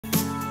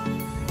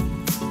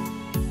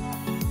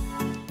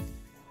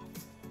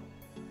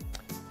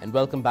and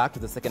welcome back to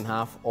the second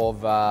half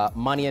of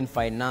Money and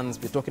Finance.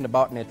 We're talking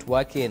about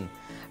networking,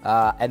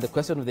 and the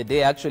question of the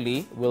day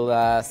actually will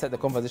set the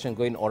conversation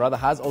going, or rather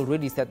has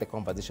already set the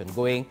conversation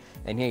going.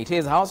 And here it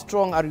is: how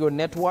strong are your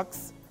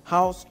networks?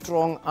 How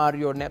strong are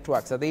your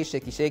networks? Are they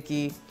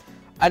shaky?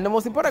 And the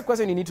most important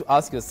question you need to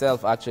ask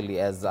yourself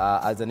actually as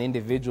an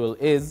individual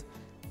is,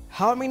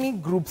 how many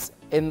groups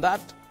in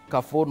that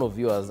phone of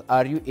yours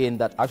are you in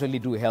that actually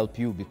do help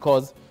you?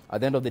 Because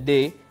at the end of the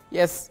day,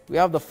 yes, we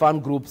have the fun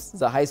groups,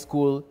 the high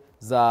school,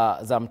 the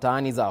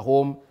mtaani, the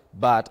home,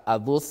 but are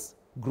those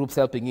groups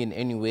helping you in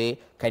any way?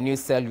 Can you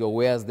sell your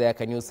wares there?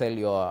 Can you sell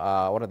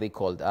your, what are they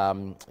called,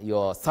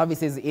 your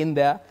services in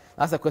there?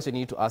 That's a question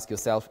you need to ask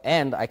yourself.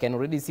 And I can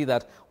already see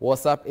that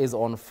WhatsApp is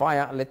on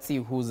fire. Let's see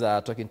who's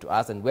talking to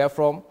us and where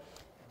from.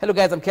 Hello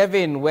guys, I'm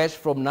Kevin Wesh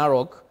from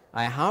Narok.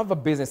 I have a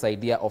business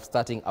idea of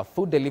starting a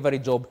food delivery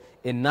job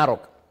in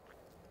Narok,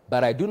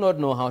 but I do not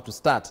know how to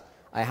start.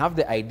 I have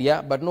the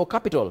idea, but no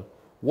capital.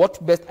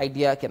 What best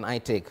idea can I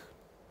take?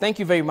 Thank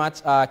you very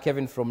much,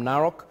 Kevin from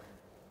Narok.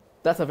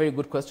 That's a very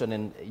good question,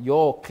 and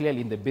you're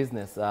clearly in the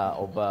business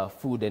of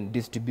food and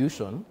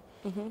distribution.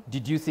 Mm-hmm.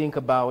 Did you think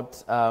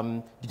about,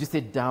 did you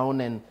sit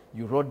down and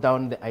you wrote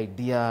down the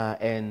idea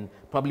and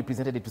probably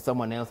presented it to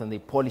someone else and they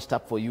polished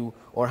up for you?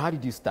 Or how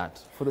did you start?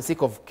 For the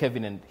sake of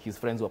Kevin and his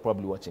friends who are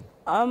probably watching.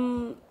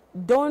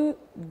 Don't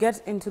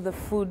get into the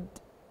food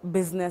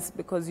business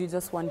because you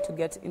just want to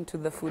get into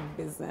the food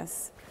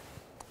business.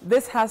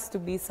 This has to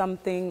be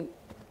something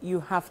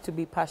you have to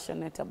be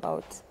passionate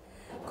about.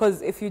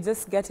 Because if you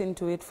just get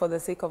into it for the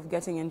sake of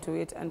getting into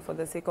it and for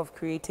the sake of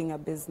creating a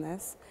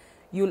business,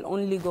 you'll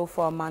only go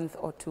for a month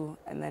or two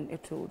and then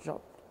it will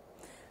drop.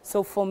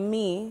 So for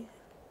me,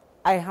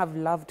 I have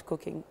loved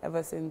cooking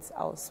ever since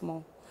I was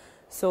small.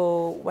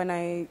 So when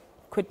I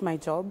quit my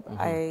job,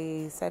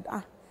 I said,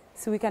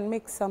 so we can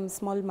make some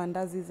small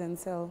mandazis and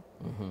sell.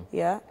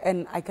 Yeah,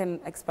 and I can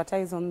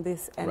expertise on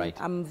this, and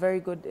I'm very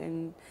good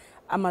in,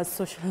 I'm a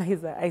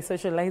socializer. I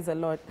socialize a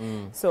lot.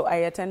 So I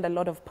attend a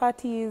lot of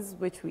parties,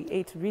 which we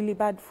ate really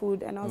bad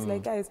food. And I was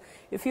like, guys,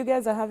 if you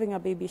guys are having a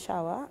baby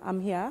shower,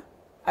 I'm here.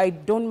 I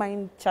don't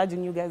mind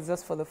charging you guys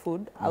just for the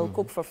food. I'll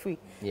cook for free.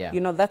 Yeah.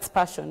 You know, that's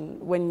passion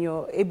when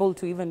you're able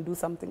to even do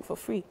something for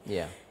free.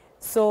 Yeah.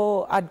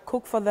 So I'd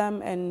cook for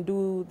them and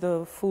do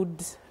the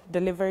food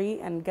delivery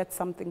and get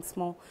something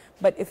small.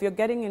 But if you're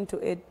getting into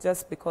it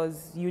just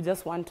because you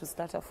just want to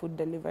start a food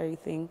delivery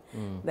thing,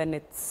 then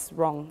it's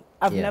wrong.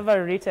 I've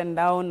never written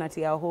down at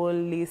a whole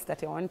list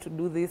that I want to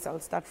do this, I'll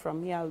start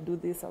from here, I'll do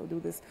this, I'll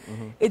do this.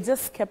 It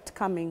just kept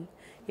coming.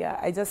 Yeah,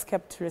 I just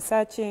kept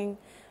researching,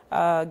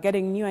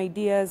 getting new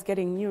ideas,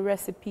 getting new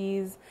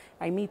recipes.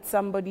 I meet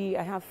somebody,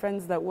 I have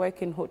friends that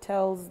work in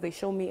hotels, they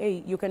show me,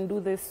 hey, you can do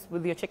this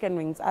with your chicken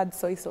wings, add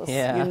soy sauce,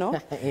 you know?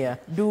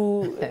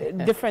 Do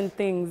different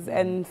things,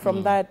 and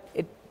from that,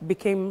 it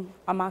became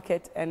a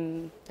market,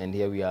 and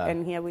here we are.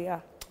 And here we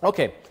are.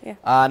 Okay,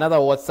 another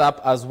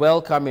WhatsApp as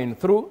well coming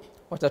through.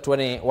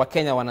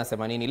 Wakenya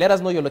wanasema nini? Let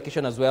us know your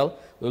location as well.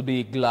 We'll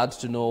be glad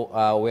to know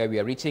where we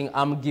are reaching.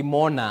 I'm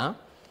Gimona,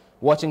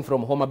 watching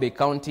from Homa Bay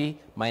County.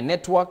 My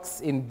networks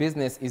in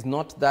business is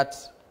not that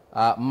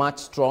much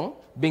strong,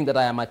 being that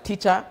I am a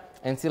teacher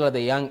and still at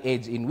the young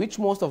age in which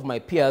most of my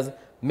peers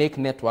make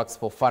networks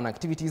for fun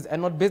activities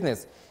and not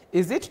business.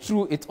 Is it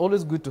true it's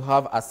always good to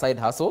have a side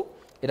hustle?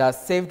 It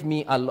has saved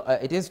me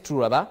it is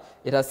true rather.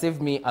 It has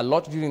saved me a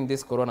lot during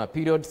this corona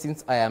period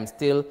since I am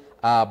still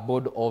a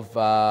board of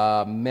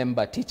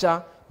member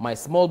teacher. My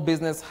small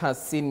business has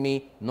seen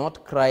me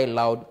not cry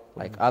loud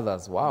like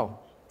others. Wow.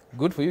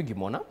 Good for you,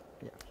 Gimona.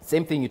 Yeah.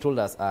 Same thing you told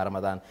us,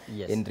 Ramadan,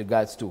 in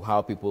regards to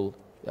how people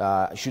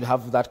should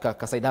have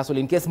that side hustle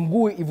in case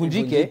mguu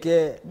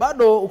ivunjike,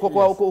 bado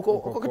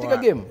uko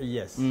katika game.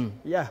 Yes.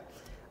 Yeah.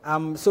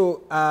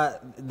 So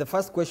the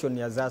first question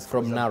he has asked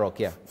from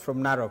Narok,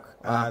 from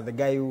Narok, the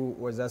guy who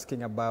was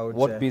asking about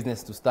what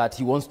business to start.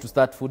 He wants to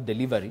start food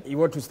delivery. He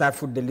wants to start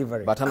food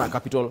delivery, but hana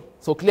capital.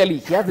 So clearly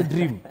he has a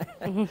dream.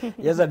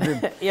 He has a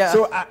dream. Yeah.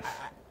 So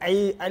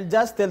I'll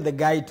just tell the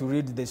guy to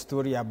read the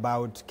story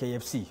about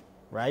KFC,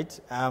 right?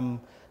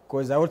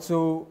 Because I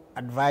also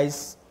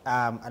advise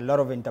a lot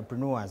of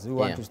entrepreneurs who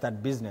want to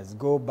start business,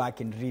 go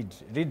back and read,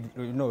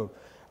 you know,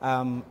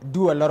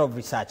 do a lot of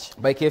research.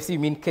 By KFC, you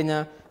mean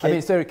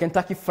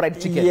Kentucky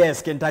Fried Chicken?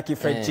 Yes, Kentucky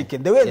Fried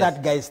Chicken. The way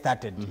that guy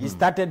started, he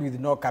started with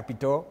no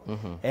capital.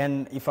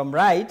 And if I'm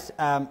right,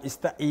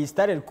 he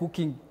started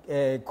cooking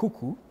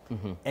kuku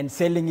and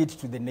selling it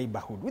to the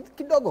neighborhood with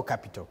kidogo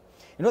capital.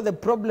 You know, the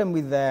problem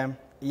with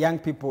young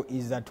people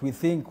is that we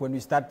think when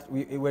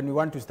we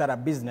want to start a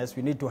business,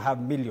 we need to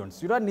have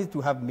millions. You don't need to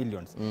have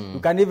millions.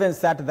 You can even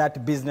start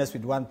that business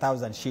with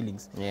 1,000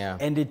 shillings,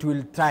 and it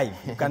will thrive.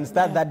 You can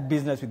start that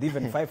business with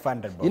even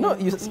 500. You know,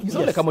 you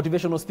sound like a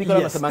motivational speaker.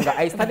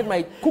 I started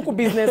my kuku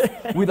business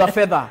with a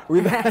feather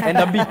and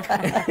a beak.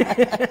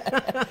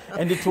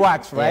 And it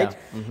works, right?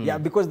 Yeah,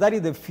 because that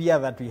is the fear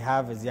that we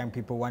have as young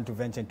people want to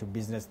venture into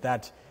business,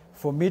 that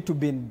for me to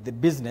be in the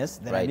business,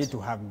 then I need to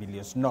have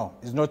millions. No,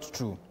 it's not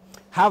true.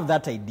 Have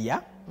that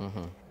idea,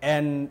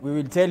 and we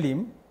will tell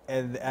him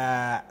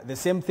the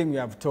same thing we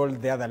have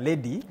told the other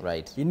lady.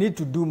 Right. You need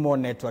to do more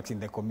networks in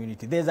the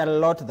community. There's a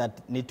lot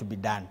that need to be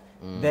done.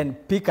 Then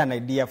pick an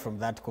idea from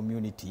that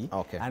community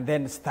and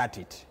then start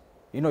it.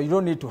 You know, you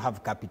don't need to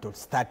have capital.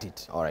 Start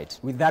it. All right.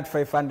 With that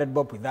 500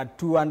 bob, with that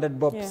 200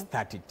 bob,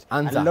 start it.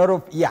 Answer. A lot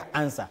of,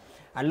 answer.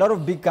 A lot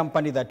of big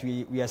companies that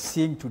we are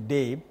seeing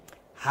today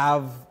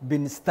have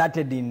been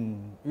started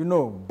in, you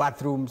know,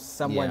 bathrooms.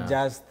 Someone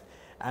just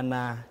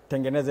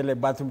tengeneza ile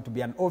bathroom to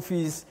be an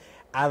office.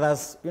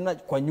 Others, you know,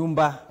 kwa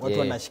nyumba, watu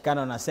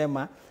wanashikana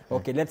wanasema,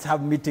 okay, let's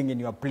have meeting in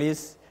your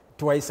place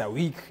twice a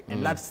week,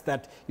 and that's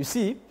that. You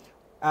see,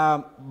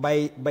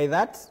 by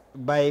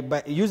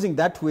using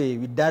that way,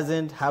 it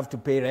doesn't have to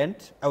pay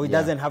rent, or it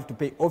doesn't have to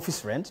pay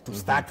office rent to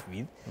start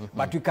with,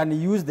 but we can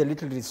use the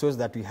little resource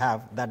that we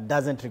have that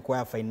doesn't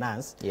require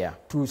finance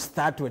to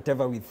start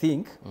whatever we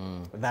think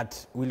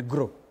that will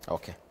grow.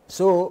 Okay.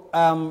 So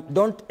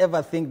don't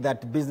ever think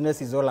that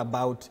business is all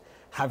about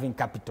having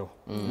capital.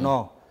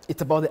 No.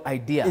 It's about the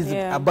idea. It's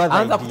about the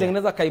anza idea.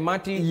 kutengeneza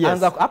kaimati,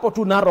 anza hapo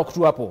tu Narok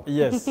tu hapo.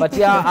 Yes. But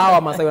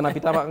hawa Masai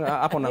wanapita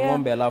hapo na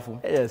ng'ombe alafu.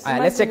 Yes.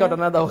 Let's check out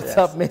another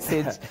WhatsApp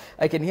message.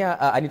 I can hear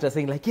Anita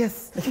saying like,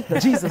 yes,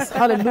 Jesus,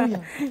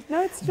 hallelujah.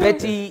 No, it's true.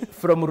 Betty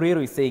from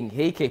Ruiru is saying,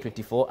 hey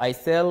K24, I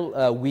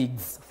sell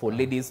wigs for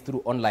ladies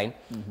through online.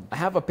 I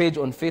have a page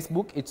on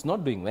Facebook. It's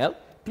not doing well.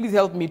 Please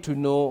help me to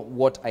know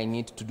what I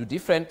need to do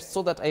different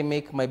so that I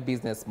make my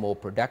business more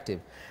productive.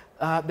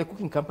 The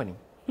cooking company.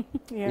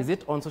 Is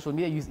it on social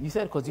media? You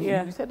said, because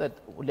you said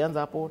that Ulianza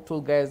Apo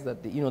told guys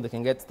that they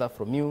can get stuff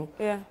from you.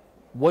 Yeah.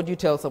 What do you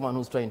tell someone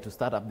who's trying to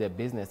start up their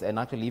business and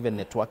actually even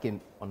networking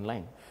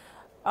online?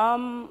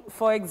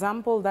 For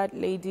example, that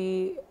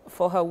lady,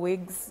 for her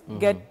wigs,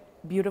 get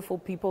beautiful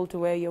people to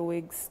wear your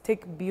wigs.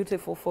 Take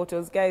beautiful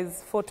photos.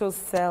 Guys, photos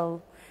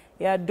sell.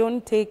 Yeah,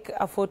 don't take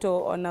a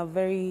photo on a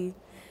very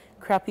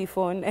crappy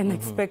phone and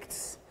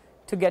expect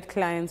to get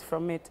clients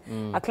from it.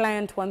 A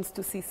client wants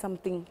to see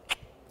something,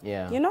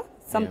 you know,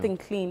 something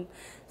clean.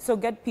 So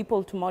get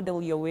people to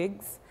model your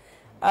wigs.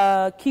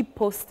 Keep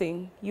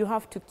posting. You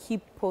have to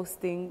keep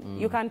posting.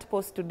 You can't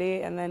post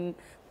today and then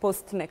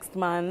post next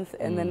month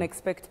and then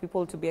expect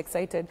people to be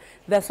excited.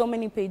 There's so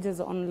many pages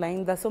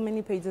online. There's so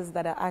many pages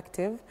that are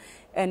active,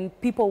 and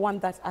people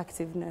want that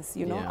activeness,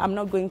 you know. I'm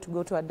not going to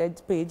go to a dead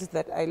page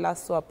that I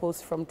last saw a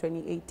post from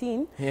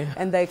 2018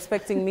 and they're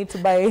expecting me to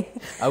buy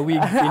a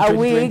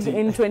wig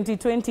in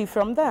 2020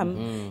 from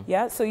them.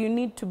 Yeah, so you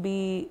need to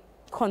be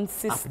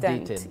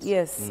consistent. Updated.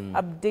 Yes,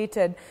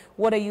 updated.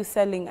 What are you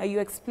selling? Are you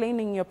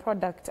explaining your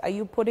product? Are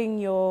you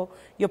putting your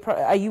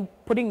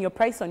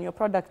price on your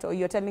product, or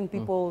you're telling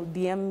people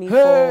DM me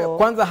for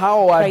kwanza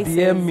hao wa prices?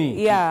 DM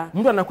me.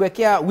 Mtu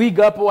anakuwekea wig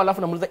hapo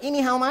alafu namuuliza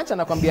ini how much,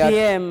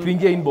 anakuambia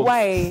tuingie inbox.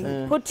 Why?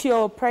 Put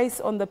your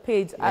price on the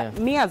page.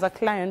 Me as a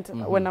client,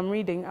 when I'm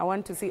reading, I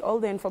want to see all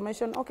the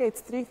information. Okay,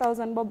 it's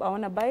 3,000 bob, I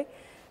want to buy.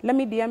 Let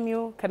me DM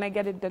you, can I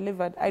get it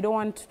delivered? I don't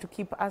want to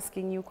keep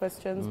asking you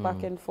questions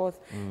back and forth.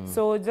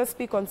 So just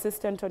be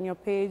consistent on your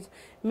page,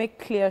 make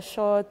clear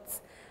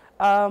shots,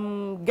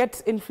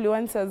 get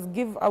influencers,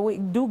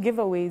 do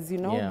giveaways, you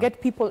know,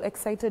 get people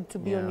excited to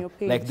be on your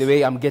page. Like the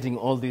way I'm getting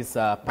all this.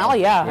 Oh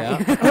yeah.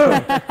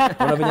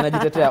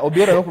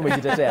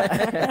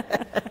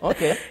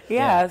 Okay.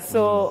 Yeah,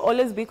 so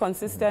always be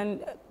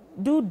consistent.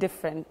 Do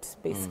different,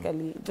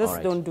 basically.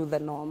 Just don't do the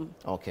norm.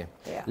 Okay.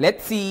 Yeah.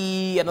 Let's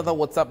see another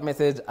WhatsApp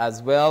message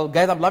as well.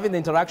 Guys, I'm loving the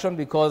interaction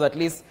because at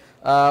least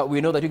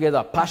we know that you guys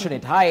are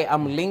passionate. Hi,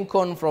 I'm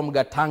Lincoln from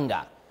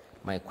Gatanga.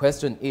 My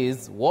question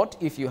is, what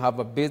if you have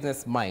a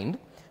business mind,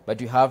 but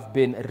you have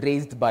been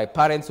raised by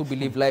parents who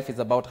believe life is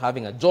about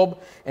having a job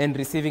and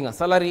receiving a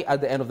salary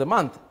at the end of the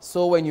month?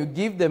 So when you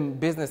give them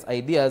business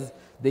ideas,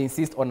 they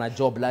insist on a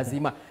job,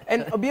 lazima.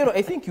 And Obiero,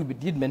 I think you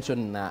did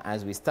mention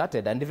as we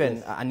started, and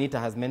even Anita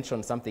has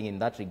mentioned something in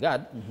that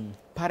regard.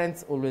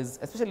 Parents always,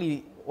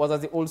 especially was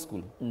as the old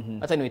school.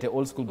 Actually, it's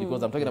old school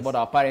because I'm talking about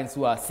our parents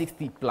who are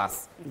 60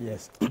 plus.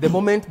 Yes. The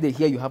moment they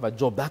hear you have a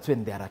job, that's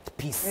when they are at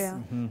peace.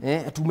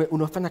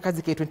 Unafanya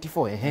kazi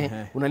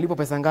K24, unalipo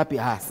pesa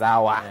ngapi?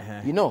 Sawa.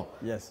 You know?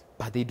 Yes.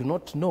 But they do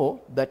not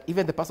know that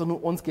even the person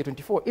who owns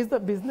K24 is the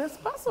business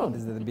person.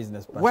 This is the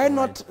business person. Why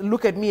not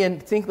look at me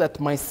and think that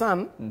my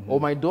son or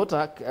my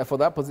daughter, for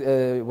that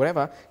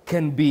whatever,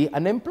 can be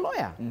an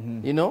employer?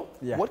 You know?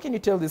 Yeah. What can you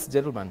tell this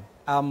gentleman?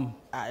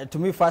 To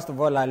me, first of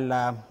all,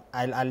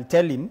 I'll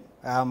tell him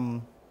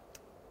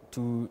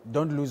to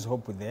don't lose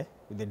hope with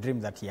the dream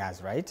that he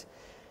has, right?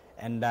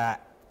 And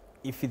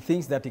if he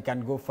thinks that he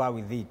can go far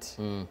with it,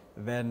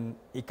 then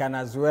he can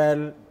as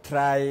well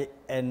try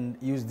and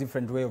use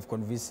different way of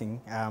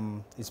convincing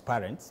his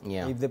parents.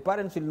 If the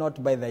parents will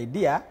not buy the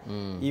idea,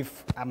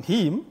 if I'm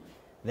him,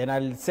 then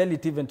I'll sell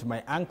it even to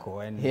my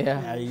uncle, and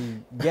I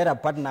get a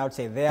partner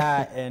outside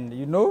there, and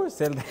you know,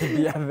 sell the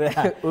idea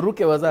there.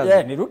 Uruke wazazi.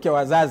 Yeah, niruke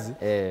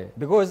wazazi.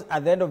 Because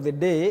at the end of the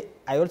day,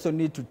 I also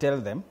need to tell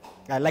them.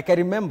 Like I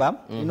remember,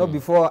 you know,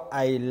 before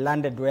I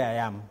landed where I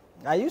am,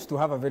 I used to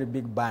have a very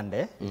big band.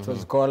 It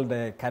was called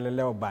the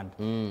Kaleleo Band.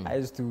 I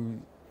used to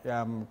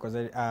because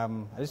I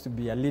used to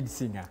be a lead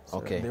singer, so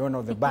Okay. the owner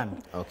of the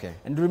band. Okay.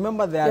 And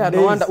remember there are Yeah,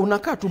 days, no wonder.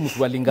 Unakaa tu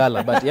mtu wa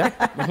Lingala, but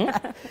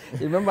yeah.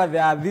 remember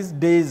there are these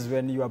days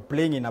when you are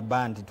playing in a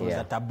band, it was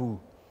Yeah. a taboo.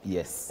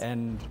 Yes.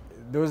 And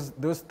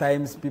those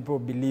times people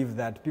believe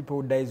that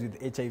people who dies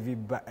with HIV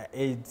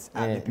AIDS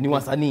are the Ni people,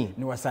 wasanii.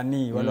 ni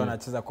wasanii wale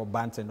wanacheza kwa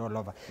bands and all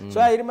over.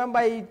 So I remember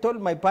I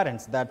told my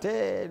parents that,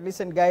 hey,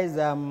 listen guys,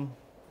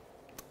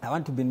 I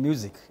want to be in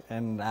music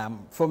and I'm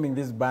forming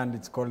this band.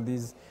 It's called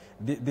this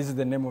is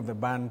the name of the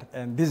band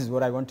and this is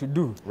what I want to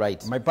do.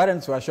 Right. My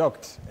parents were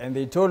shocked and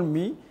they told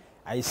me,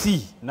 I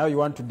see, now you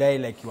want to die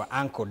like your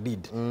uncle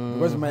did.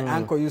 Because my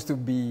uncle used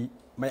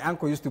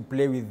to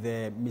play with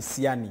the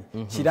Misiani,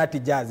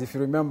 Shirati Jazz, if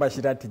you remember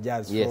Shirati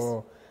Jazz, Yes.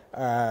 for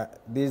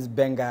these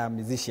Benga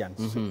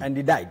musicians, and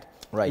he died.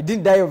 Right. He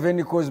didn't die of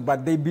any cause,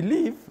 but they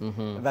believe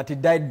that he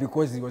died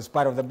because he was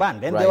part of the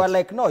band. And they Right. were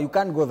like, no, you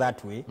can't go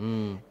that way.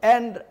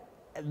 And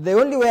the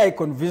only way I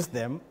convinced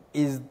them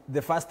is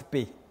the first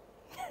pay.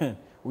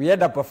 We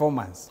had a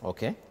performance.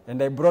 Okay.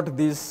 And I brought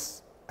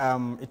this,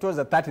 it was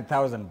a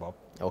 30,000 bob,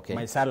 Okay.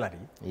 my salary.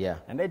 Yeah.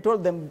 And I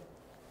told them,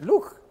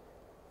 look,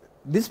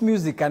 this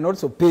music can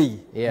also pay.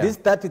 Yeah. This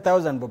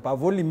 30,000 bob,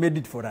 I've only made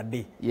it for a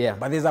day. Yeah.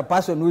 But there's a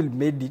person who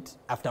made it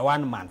after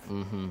 1 month.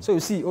 So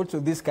you see, also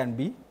this can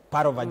be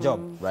part of a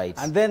job. Right.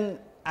 And then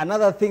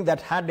another thing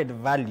that added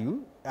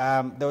value,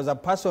 there was a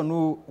person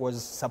who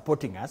was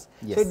supporting us.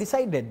 Yes. So he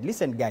decided,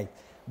 listen guys,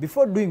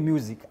 before doing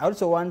music, I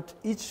also want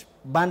each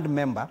band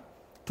member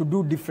to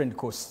do different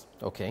courses.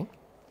 Okay.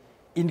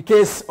 In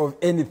case of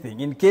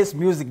anything, in case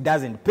music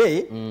doesn't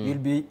pay, you'll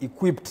be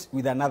equipped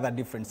with another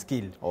different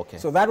skill. Okay.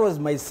 So that was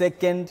my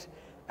second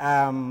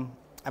thing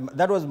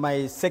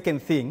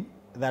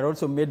that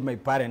also made my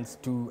parents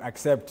to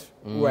accept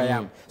who I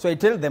am. So I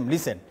tell them,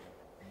 listen,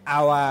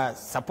 our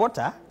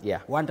supporter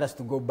want us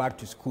to go back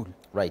to school.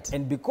 Right.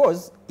 And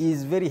because he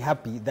is very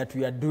happy that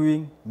we are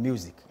doing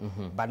music.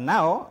 But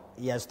now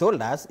he has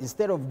told us,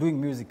 instead of doing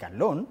music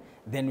alone,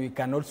 then we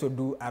can also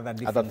do other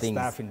different things.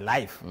 stuff in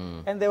life.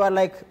 And they were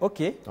like,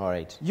 okay, All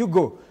right. you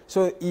go.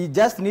 So you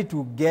just need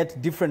to get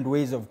different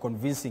ways of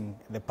convincing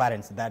the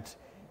parents that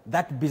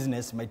that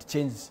business might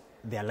change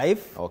their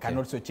life, Okay. can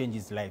also change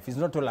his life. It's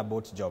not all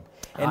about job.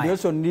 And they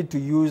also need to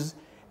use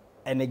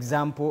an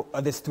example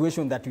of the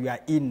situation that we are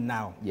in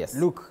now. Yes.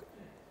 Look,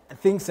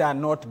 things are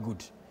not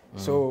good.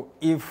 So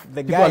if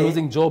the People guy... are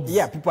losing jobs.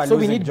 Yeah, people are So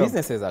we losing need jobs.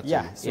 businesses, actually.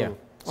 Yeah, so, Yeah.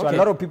 so Okay. a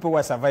lot of people who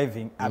are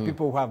surviving are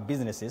people who have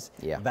businesses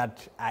Yeah.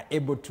 that are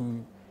able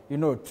to, you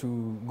know,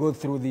 to go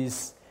through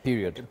this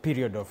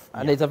period of...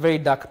 And it's a very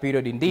dark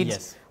period indeed.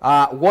 Yes.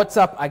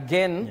 WhatsApp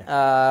again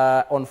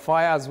on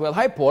fire as well.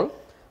 Hi, Paul.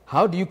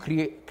 How do you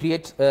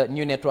create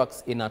new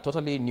networks in a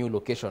totally new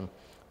location?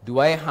 Do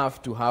I have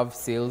to have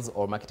sales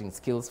or marketing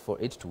skills for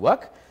it to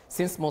work?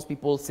 Since most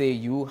people say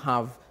you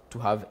have to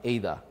have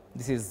either.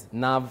 This is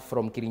Nav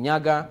from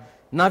Kirinyaga.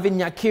 Navin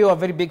Nyakeo, a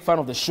very big fan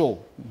of the show.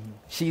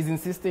 She's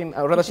insisting,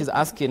 or rather she's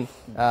asking,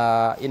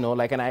 you know,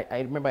 like, and I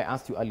remember I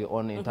asked you earlier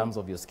on in terms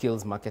of your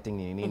skills,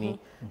 marketing,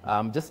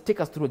 just take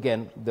us through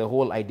again the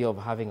whole idea of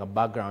having a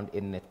background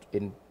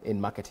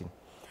in marketing.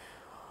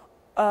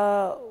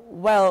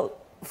 Well,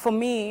 for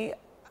me,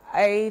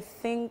 I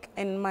think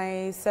in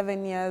my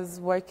 7 years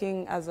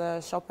working as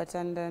a shop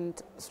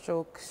attendant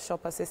stroke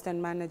shop assistant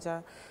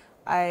manager,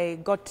 I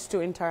got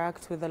to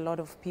interact with a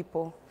lot of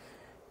people.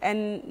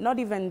 And not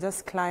even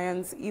just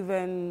clients,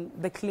 even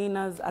the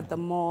cleaners at the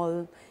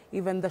mall,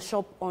 even the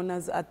shop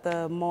owners at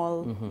the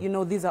mall. You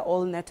know, these are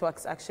all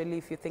networks actually,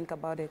 if you think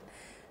about it.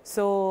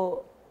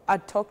 So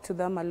I'd talk to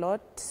them a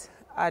lot.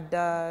 I'd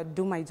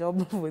do my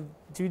job with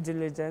due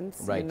diligence.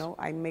 Right. You know,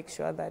 I make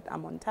sure that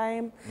I'm on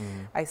time,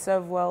 I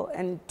serve well,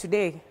 and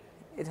today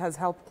it has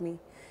helped me.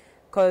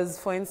 Because,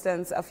 for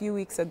instance, a few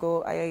weeks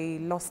ago, I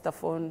lost a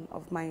phone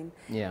of mine.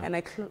 Yeah. And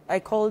I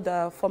called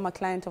a former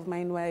client of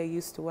mine where I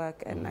used to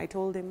work, and I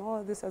told him,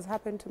 oh, this has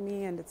happened to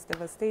me, and it's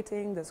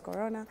devastating, there's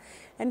corona.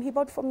 And he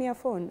bought for me a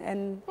phone.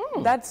 And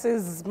that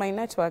is my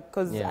network,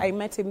 because I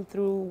met him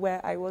through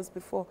where I was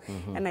before.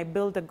 And I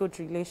built a good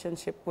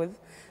relationship with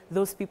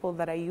those people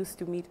that I used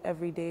to meet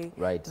every day,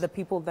 Right. the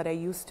people that I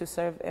used to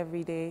serve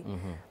every day,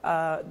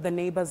 the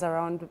neighbors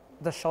around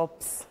the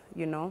shops,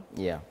 you know.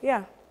 Yeah.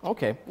 Yeah.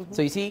 Okay.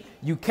 So you see,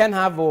 you can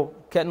have or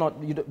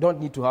cannot, you don't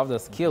need to have the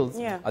skills.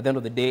 Yeah. At the end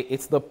of the day,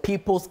 it's the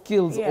people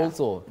skills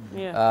also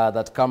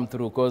that come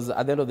through. Because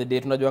at the end of the day,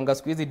 tunajuanga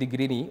siku hizi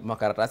degree ni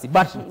makaratasi.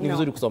 But ni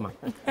vizuri kusoma.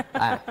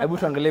 Hebu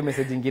tuangalie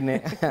message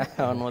ingine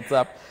on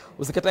WhatsApp.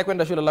 Usikatae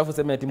kwenda shule alafu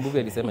sema ati Mbuvi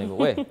alisema hivyo.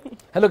 We.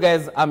 Hello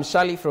guys, I'm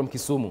Shali from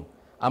Kisumu.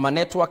 I'm a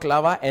network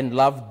lover and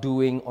love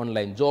doing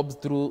online jobs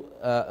through,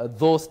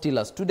 though still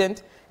a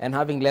student, and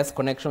having less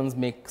connections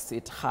makes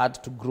it hard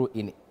to grow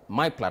in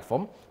my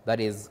platform that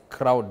is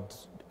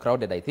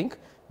crowded, I think.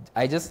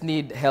 I just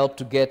need help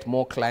to get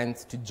more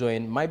clients to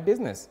join my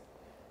business.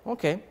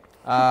 Okay.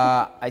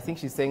 I think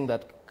she's saying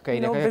that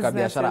kaine No kaka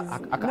biashara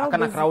business is-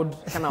 akana crowd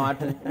kana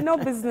watu. No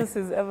business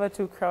is ever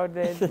too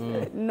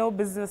crowded. No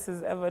business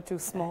is ever too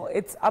small.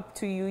 It's up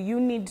to you. You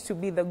need to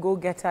be the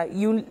go-getter.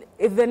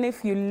 Even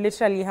if you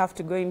literally have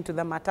to go into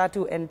the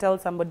matatu and tell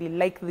somebody,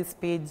 like this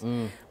page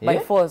by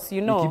force,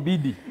 you know.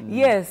 Ikibidi.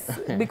 Yes,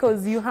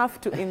 because you have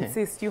to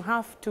insist. You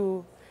have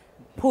to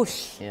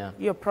push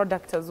your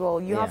product as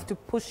well. You have to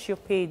push your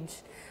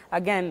page.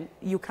 Again,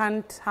 you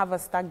can't have a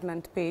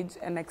stagnant page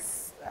and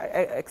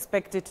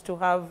expect it to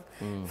have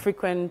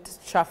frequent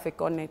traffic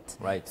on it.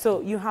 Right.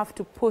 So you have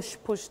to push.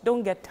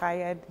 Don't get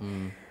tired.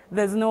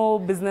 There's no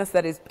business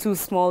that is too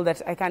small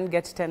that I can't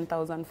get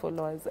 10,000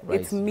 followers. Right.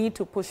 It's me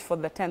to push for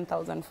the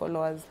 10,000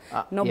 followers.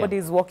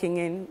 Nobody's walking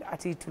in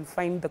at it to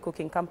find the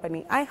cooking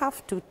company. I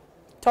have to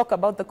talk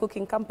about the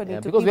cooking company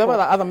to because people. we have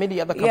other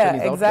companies out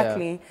there.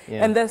 Exactly.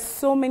 And there's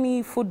so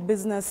many food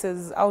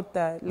businesses out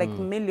there, like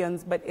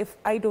millions, but if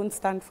I don't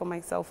stand for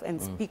myself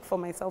and speak for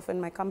myself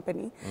and my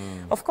company,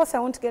 of course I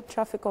won't get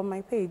traffic on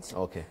my page.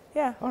 Okay.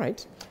 Yeah. All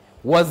right.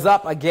 What's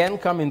up again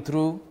coming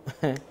through?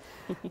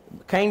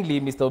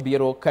 Kindly, Mr.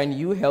 Obiero, can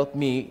you help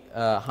me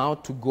how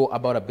to go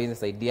about a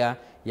business idea,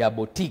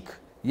 boutique,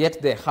 yet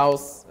the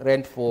house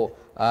rent for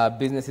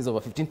businesses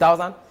over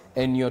 15,000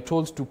 and you're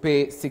told to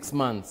pay 6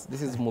 months.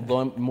 This is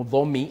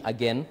Mudhomi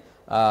again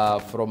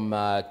from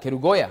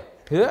Kerugoya.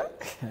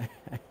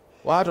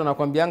 Watu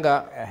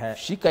wanakuambianga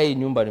shika hii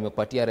nyumba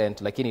nimekupatia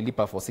rent lakini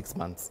lipa for 6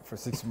 months. For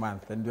 6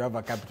 months, and you have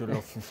a capital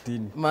of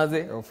 15.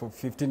 Maze? For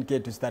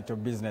 15K to start your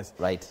business.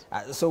 Right.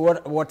 So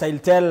what I'll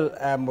tell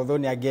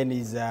Modhoni again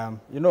is,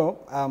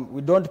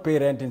 we don't pay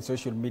rent in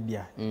social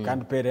media. You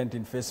can't pay rent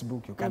in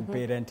Facebook. You can't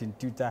pay rent in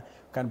Twitter.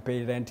 You can't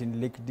pay rent in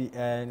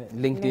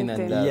LinkedIn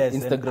and yes,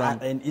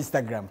 Instagram. And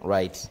Instagram.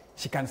 Right.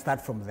 She can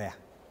start from there,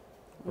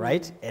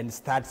 right? And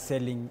start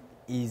selling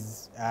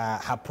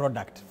her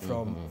product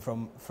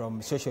from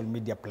social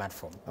media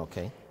platform.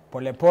 Okay.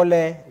 Pole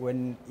pole,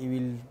 when he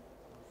will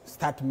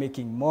start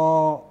making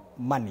more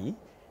money,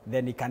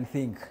 then he can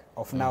think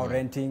of now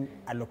renting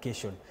a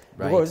location.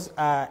 Right. Because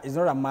it's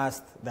not a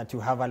must that you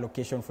have a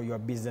location for your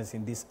business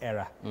in this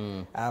era.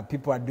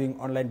 People are doing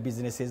online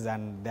businesses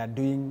and they're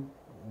doing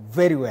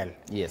very well.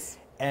 Yes.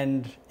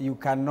 And you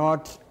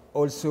cannot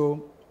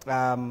also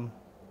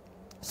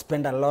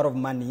spend a lot of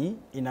money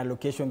in a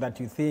location that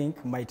you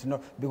think might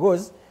not,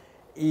 because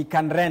he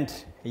can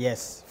rent,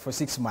 yes, for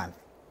 6 months,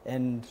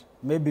 and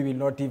maybe will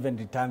not even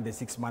return the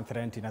 6-month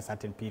rent in a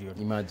certain period.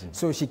 Imagine.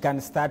 So she can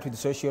start with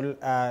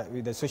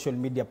the social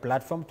media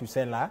platform to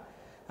sell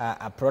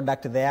a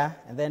product there,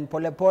 and then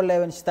pole pole,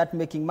 when she start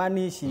making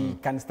money, she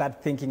can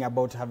start thinking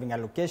about having a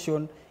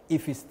location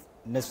if it's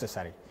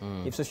necessary.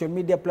 If social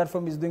media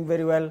platform is doing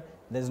very well,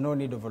 there's no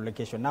need of a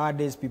location.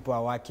 Nowadays, people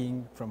are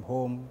working from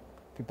home.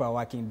 People are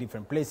working in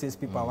different places.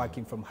 People are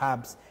working from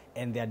hubs,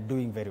 and they are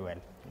doing very well.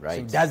 Right.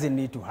 So it doesn't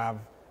need to have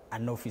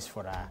an office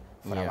for a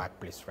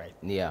workplace, right?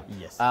 Yeah.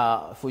 Yes.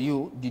 For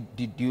you,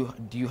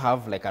 do you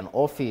have like an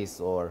office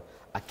or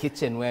a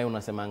kitchen where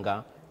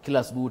unasemanga kila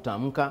asubuhi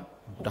utaamka,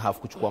 utahave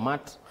kuchukua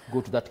mat,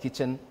 go to that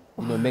kitchen,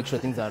 make sure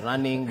things are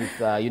running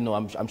with,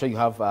 I'm sure you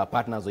have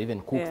partners or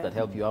even cooks that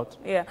help you out.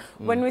 Yeah.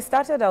 When we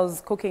started, I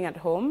was cooking at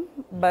home,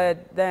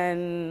 but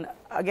then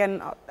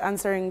again,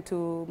 answering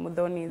to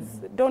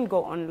Mudhoni's, don't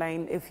go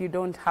online if you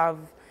don't have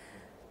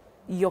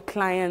your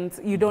clients,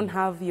 you don't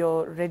have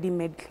your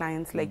ready-made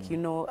clients, like,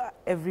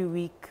 every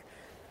week,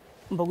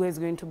 Mbogo is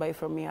going to buy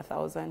from me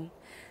 1,000.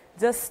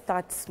 Just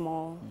start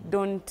small.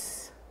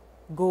 Don't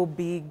go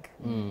big,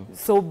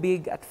 so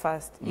big at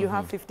first. You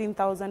have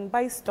 15,000,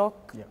 buy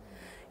stock. Yeah.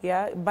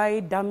 Yeah,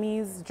 buy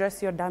dummies,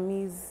 dress your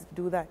dummies,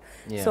 do that.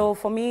 Yeah. So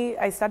for me,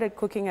 I started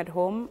cooking at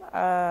home.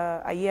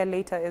 A year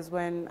later is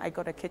when I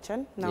got a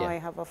kitchen. Now I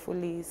have a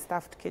fully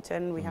staffed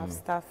kitchen. We have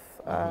staff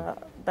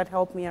that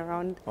help me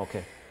around.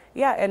 Okay.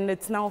 Yeah, and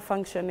it's now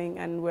functioning,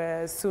 and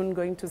we're soon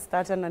going to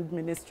start an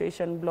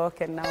administration block,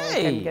 and now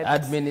we can get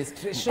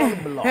administration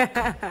block.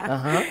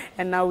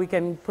 and now we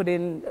can put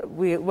in.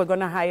 We're going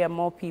to hire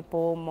more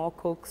people, more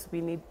cooks. We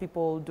need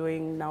people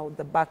doing now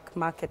the back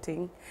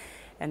marketing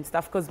and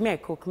stuff, because I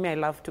cook. I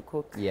love to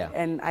cook. Yeah.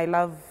 And I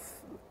love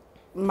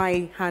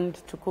my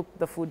hand to cook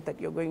the food that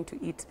you're going to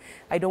eat.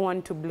 I don't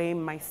want to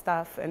blame my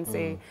staff and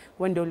say,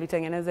 when do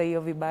ulitengeneza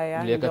hiyo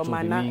vibaya, ndio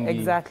maana.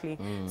 Exactly.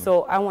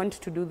 So I want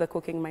to do the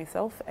cooking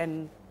myself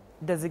and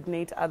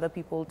designate other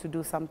people to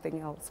do something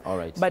else. All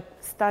right. But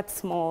start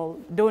small.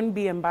 Don't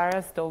be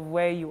embarrassed of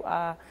where you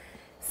are.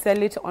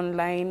 Sell it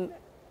online.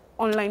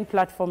 Online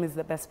platform is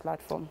the best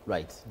platform.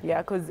 Right.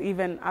 Yeah, because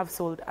even I've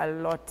sold a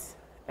lot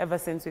ever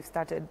since we've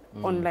started.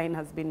 Online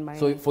has been my...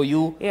 So for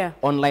you,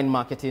 online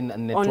marketing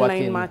and networking?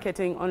 Online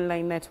marketing,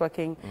 online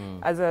networking.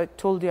 As I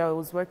told you, I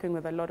was working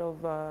with a lot of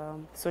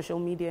social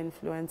media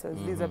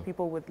influencers. These are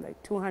people with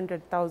like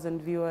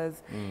 200,000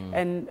 viewers.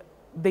 And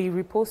they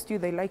repost you,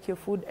 they like your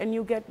food, and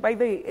you get, by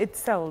the way, it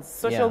sells.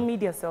 Social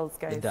media sells,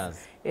 guys. It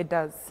does. It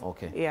does.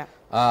 Okay.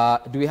 Yeah.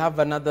 Do we have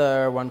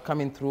another one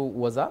coming through?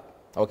 What's up?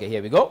 Okay,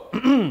 here we go.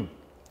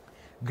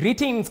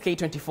 Greetings,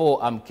 K24.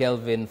 I'm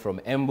Kelvin from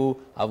Embu.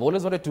 I've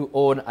always wanted to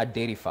own a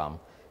dairy farm.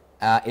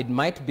 It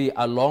might be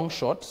a long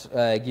shot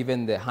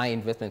given the high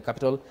investment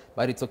capital,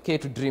 but it's okay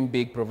to dream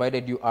big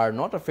provided you are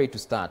not afraid to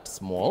start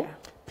small.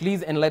 Yeah.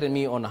 Please enlighten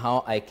me on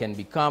how I can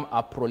become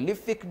a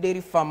prolific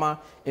dairy farmer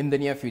in the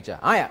near future.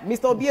 Aya,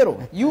 Mr.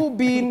 Obiero, you've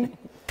been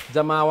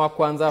jamaa wa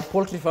kwanza,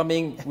 poultry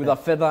farming with a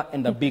feather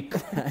and a beak.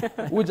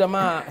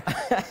 Jamaa,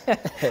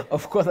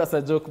 of course that's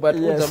a joke, but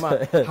yes.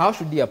 Jamaa, how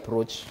should he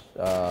approach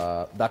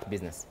that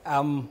business?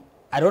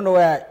 I don't know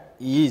where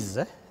he is.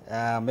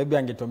 Maybe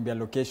angetombia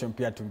location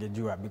pia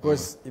tungejua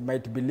because he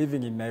might be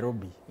living in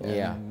Nairobi.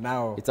 Yeah.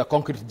 Now it's a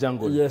concrete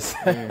jungle. Yes.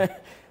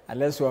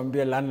 Unless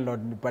uambie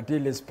landlord nipatie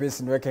ile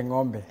space niweke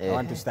ng'ombe. I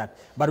want to start.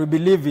 But we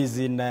believe he's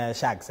in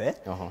Shags, eh?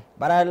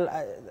 But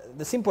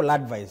the simple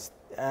advice,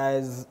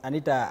 as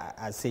Anita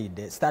has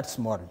said, start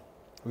small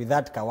with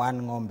that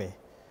kawan ng'ombe,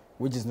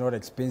 which is not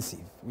expensive,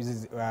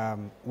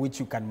 which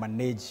you can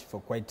manage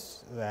for quite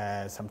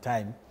some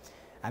time.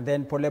 And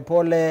then pole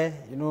pole,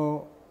 you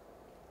know,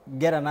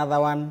 get another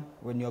one.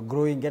 When you're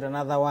growing, get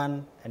another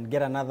one and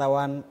get another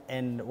one,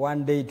 and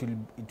one day it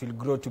will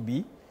grow to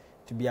be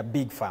a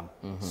big farm.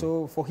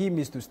 So for him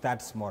is to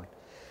start small.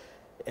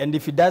 And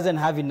if he doesn't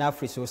have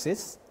enough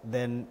resources,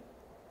 then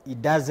he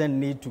doesn't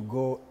need to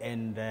go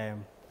and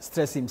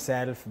stress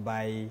himself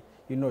by,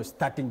 you know,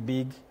 starting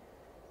big,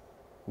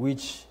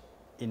 which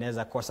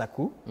inaweza kosa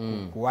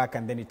work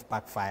and then it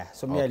backfire.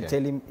 So me, I'll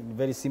tell him in a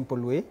very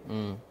simple way,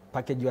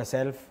 package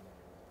yourself,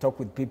 talk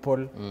with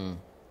people.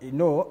 You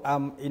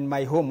know, in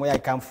my home where I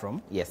come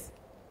from, yes,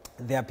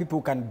 there are people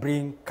who can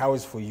bring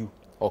cows for you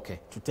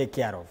to take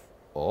care of.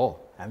 Oh.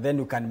 And then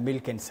you can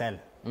milk and sell.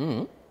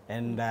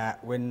 And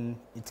when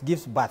it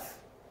gives birth,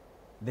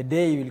 the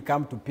day you will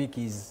come to pick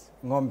his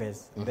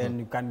ngombes, then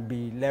you can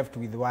be left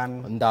with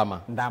one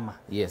ndama.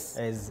 Yes.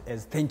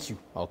 As thank you.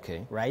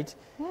 Okay. Right?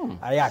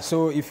 Yeah,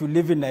 so if you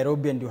live in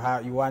Nairobi and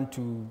you want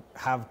to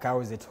have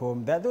cows at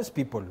home, there are those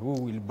people who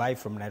will buy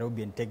from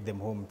Nairobi and take them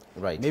home.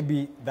 Right.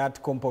 Maybe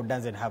that compound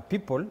doesn't have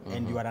people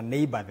and you are a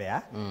neighbor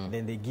there,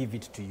 then they give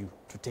it to you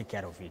to take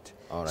care of it.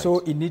 All right.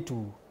 So you need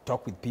to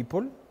talk with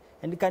people,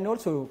 and you can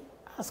also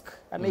ask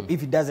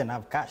if he doesn't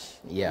have cash.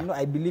 Yeah. You know,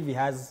 I believe he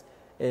has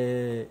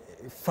a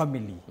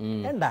family.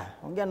 Enda,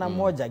 ongea na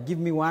moja, give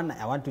me one,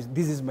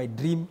 this is my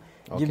dream.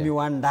 Give me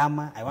one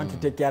ndama, I want to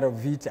take care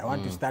of it, I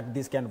want to start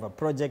this kind of a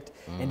project.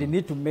 And you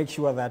need to make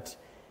sure that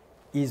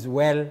is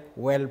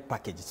well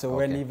packaged. So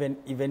when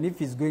even if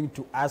he's going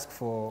to ask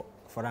for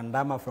a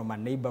ndama from a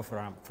neighbor,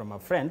 from a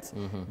friend,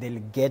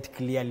 they'll get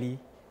clearly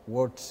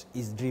what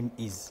his dream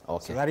is.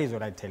 So that is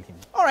what I tell him.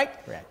 All right.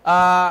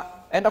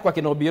 Enda kwa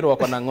Kinobiro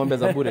wako na ng'ombe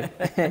za bure.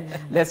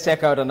 Let's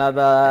check out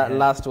another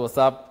last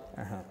WhatsApp.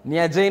 Ni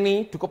ya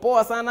Jenny, tuko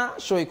poa sana,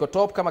 show iko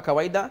top kama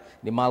kawaida.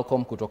 Ni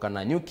Malcolm kutoka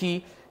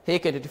Nanyuki. Hey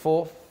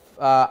K24,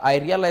 I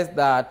realized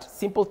that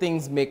simple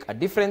things make a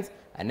difference.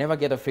 I never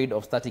get afraid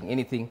of starting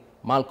anything.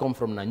 Malcolm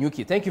from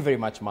Nanyuki. Thank you very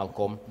much,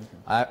 Malcolm.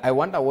 I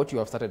wonder what you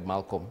have started,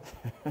 Malcolm.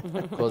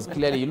 Because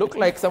clearly you look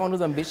like someone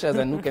who's ambitious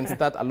and who can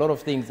start a lot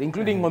of things,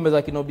 including ng'ombe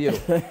za Kinobiro.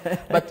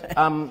 But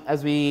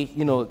as we,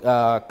 you know,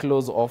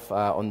 close off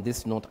on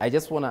this note, I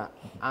just want to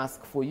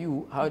ask for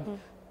you,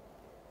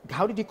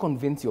 how did you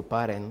convince your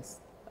parents,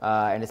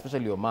 and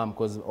especially your mom,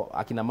 because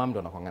akina mom ndo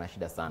wanakuanga na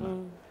shida sana.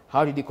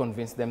 How did you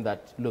convince them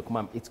that, look,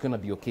 mom, it's going to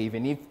be okay,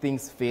 even if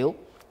things fail,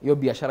 your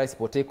biashara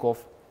isipo take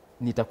off,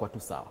 nitakuwa tu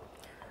sawa?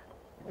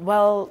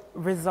 Well,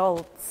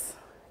 results.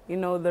 You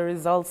know, the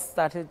results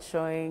started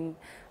showing.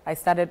 I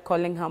started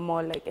calling her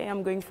more like, hey,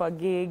 I'm going for a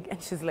gig.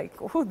 And she's like,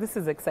 oh, this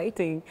is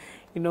exciting.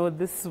 You know,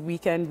 this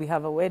weekend we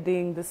have a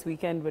wedding. This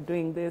weekend we're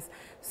doing this.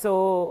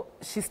 So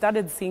she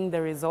started seeing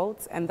the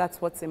results, and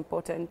that's what's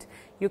important.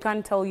 You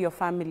can't tell your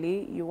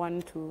family you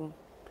want to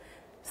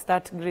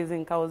start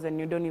grazing cows and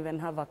you don't even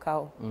have a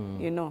cow,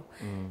 you know.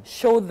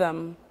 Show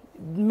them,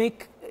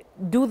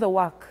 do the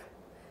work.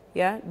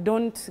 Yeah,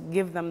 don't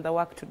give them the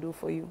work to do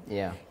for you.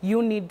 Yeah,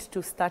 you need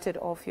to start it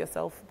off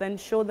yourself. Then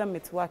show them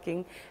it's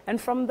working, and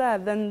from there,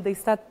 then they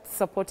start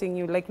supporting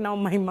you. Like now,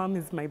 my mom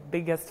is my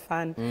biggest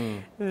fan.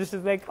 She's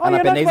like, "Oh,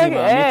 you're not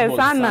working,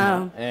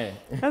 sana."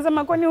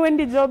 Nasema kwani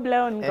wendi job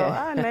leo?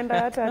 Niko, naenda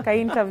hata ka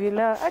interview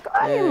leo.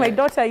 My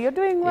daughter, you're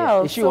doing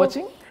well. Is she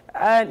watching?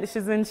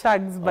 She's in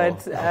Shags,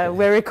 but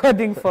we're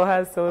recording for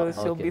her, so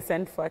she'll be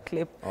sent for a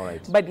clip. All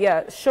right. But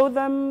yeah, show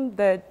them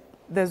that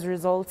there's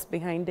results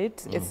behind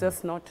it. It's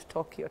just not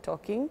talk you're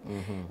talking.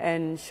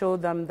 And show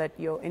them that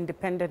you're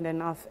independent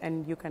enough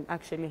and you can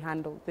actually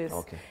handle this.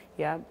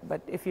 Yeah, but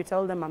if you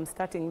tell them I'm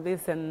starting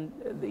this and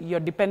you're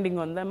depending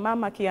on them,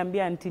 mama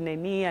kiambia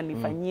antineni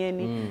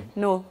anifanyieni.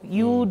 No,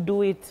 you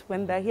do it.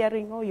 When they're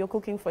hearing, oh, you're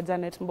cooking for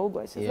Janet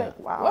Mbogwa, she's like,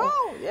 wow,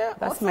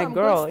 that's awesome, my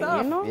girl,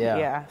 you know?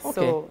 Yeah.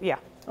 So, yeah.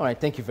 All right,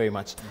 thank you very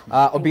much.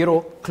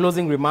 Obiro,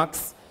 closing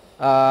remarks.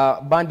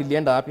 Band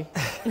ilienda wapi?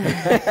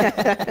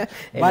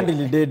 Band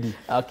ilidedi.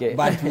 Okay.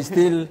 But we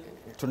still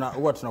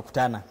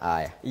tunakutana.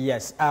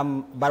 Yes.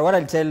 But what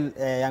I'll tell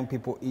young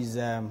people is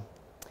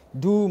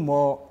do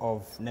more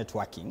of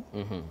networking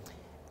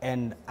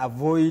and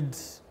avoid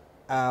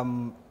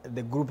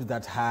the group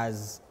that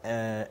has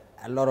a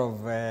lot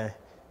of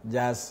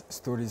just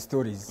stories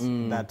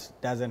that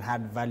doesn't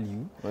add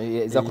value.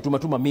 Za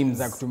kutuma memes.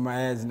 Za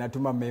kutuma,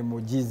 zinatuma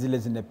emojis zile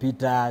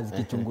zinapita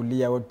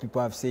zikichungulia what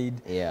people have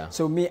said. Yeah.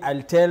 So me,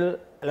 I'll tell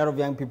a lot of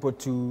young people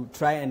to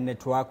try and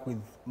network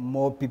with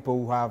more people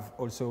who have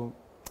also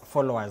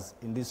followers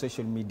in these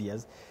social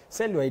medias.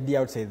 Sell your idea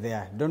outside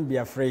there. Don't be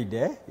afraid,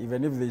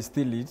 even if they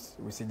steal it.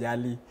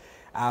 Usijali.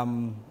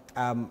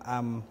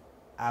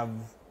 I've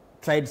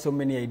tried so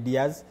many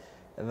ideas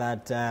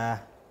that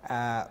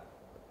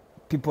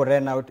people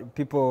ran out,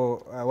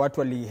 people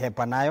watu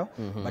hepa nayo.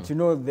 But you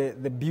know,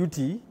 the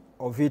beauty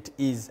of it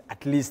is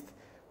at least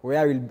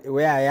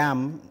where I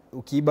am,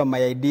 ukiiba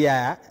my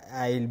idea,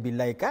 I'll be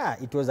like,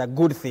 it was a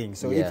good thing.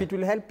 So if it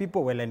will help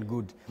people, well and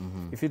good.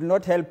 If it will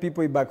not help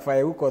people, it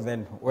backfire huko,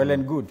 then well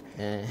and good.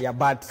 Yeah,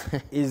 but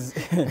is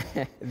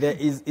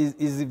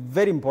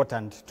very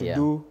important to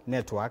do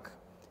network.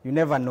 You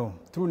never know.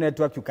 Through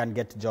network, you can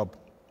get a job.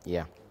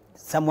 Yeah.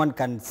 Someone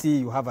can see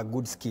you have a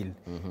good skill.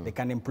 They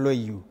can employ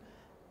you.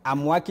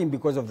 I'm working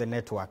because of the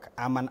network.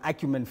 I'm an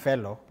Acumen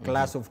Fellow,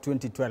 class of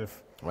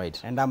 2012. Right.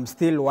 And I'm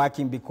still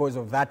working because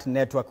of that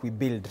network we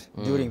built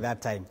during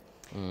that time.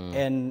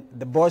 And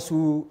the boss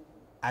who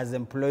has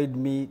employed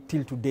me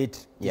till to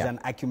date is an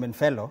Acumen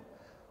Fellow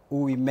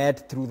who we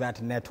met through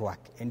that network.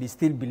 And he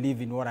still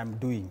believes in what I'm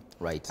doing.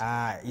 Right.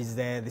 He's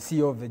the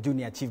CEO of the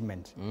Junior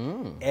Achievement.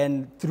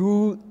 And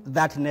through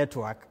that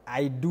network,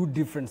 I do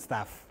different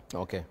stuff.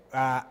 Okay.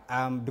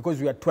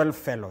 Because we are 12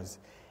 fellows.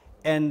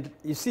 And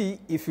you see,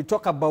 if you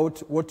talk about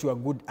what you are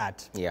good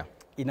at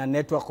in a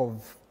network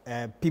of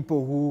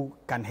people who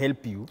can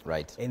help you,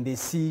 and they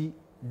see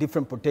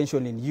different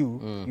potential in you,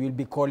 you will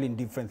be calling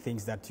different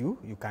things that you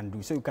can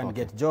do. So you can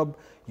get job,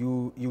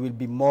 you will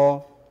be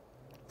more,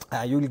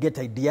 you will get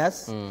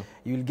ideas,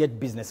 you will get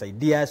business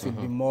ideas, you'll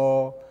be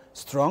more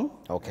strong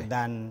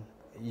than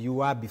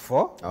you are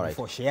before,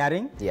 before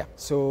sharing.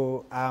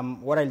 So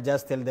what I'll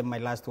just tell them, my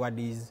last word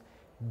is,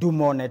 do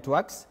more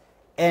networks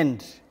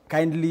and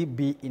kindly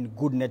be in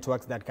good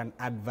networks that can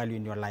add value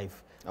in your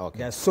life.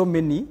 There are so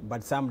many,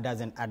 but some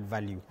doesn't add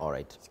value.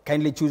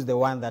 Kindly choose the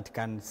one that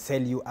can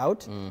sell you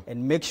out,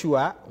 and make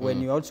sure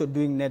when you're also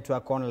doing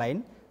network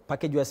online,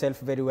 package yourself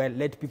very well,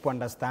 let people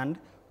understand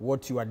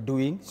what you are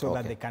doing so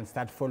that they can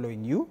start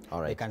following you.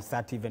 They can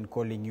start even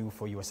calling you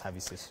for your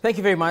services. Thank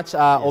you very much,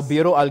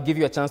 Obiero. I'll give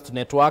you a chance to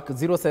network.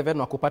 07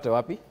 wakupate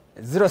wapi?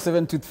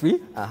 0723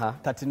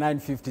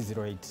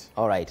 395008.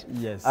 All right.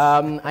 Yes.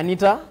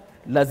 Anita,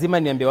 lazima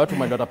niambie watu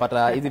mali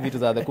watapata hizi vitu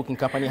za The Cooking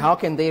Company. How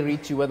can they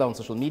reach you, whether on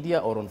social media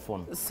or on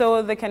phone?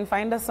 So they can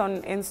find us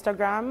on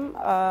Instagram,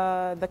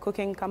 The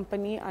Cooking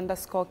Company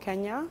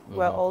 _Kenya.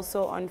 We're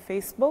also on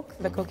Facebook,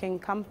 The Cooking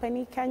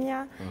Company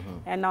Kenya.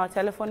 And our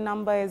telephone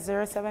number is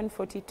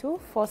 0742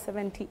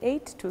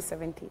 478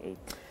 278.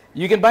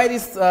 You can buy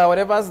these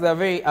whatevers. They're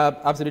very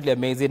absolutely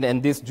amazing,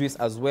 and this juice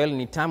as well.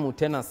 Ni tamu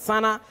tena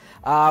sana.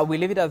 We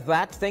leave it at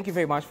that. Thank you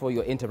very much for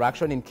your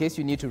interaction. In case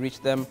you need to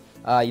reach them,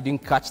 you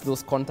didn't catch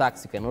those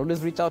contacts, you can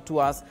always reach out to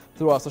us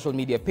through our social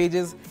media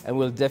pages, and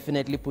we'll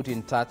definitely put you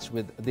in touch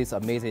with these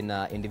amazing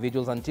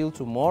individuals. Until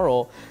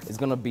tomorrow, it's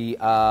gonna be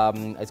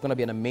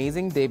an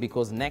amazing day,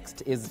 because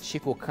next is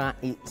Shiko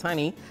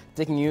Itani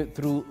taking you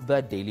through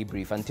the Daily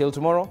Brief. Until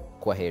tomorrow,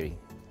 kwaheri.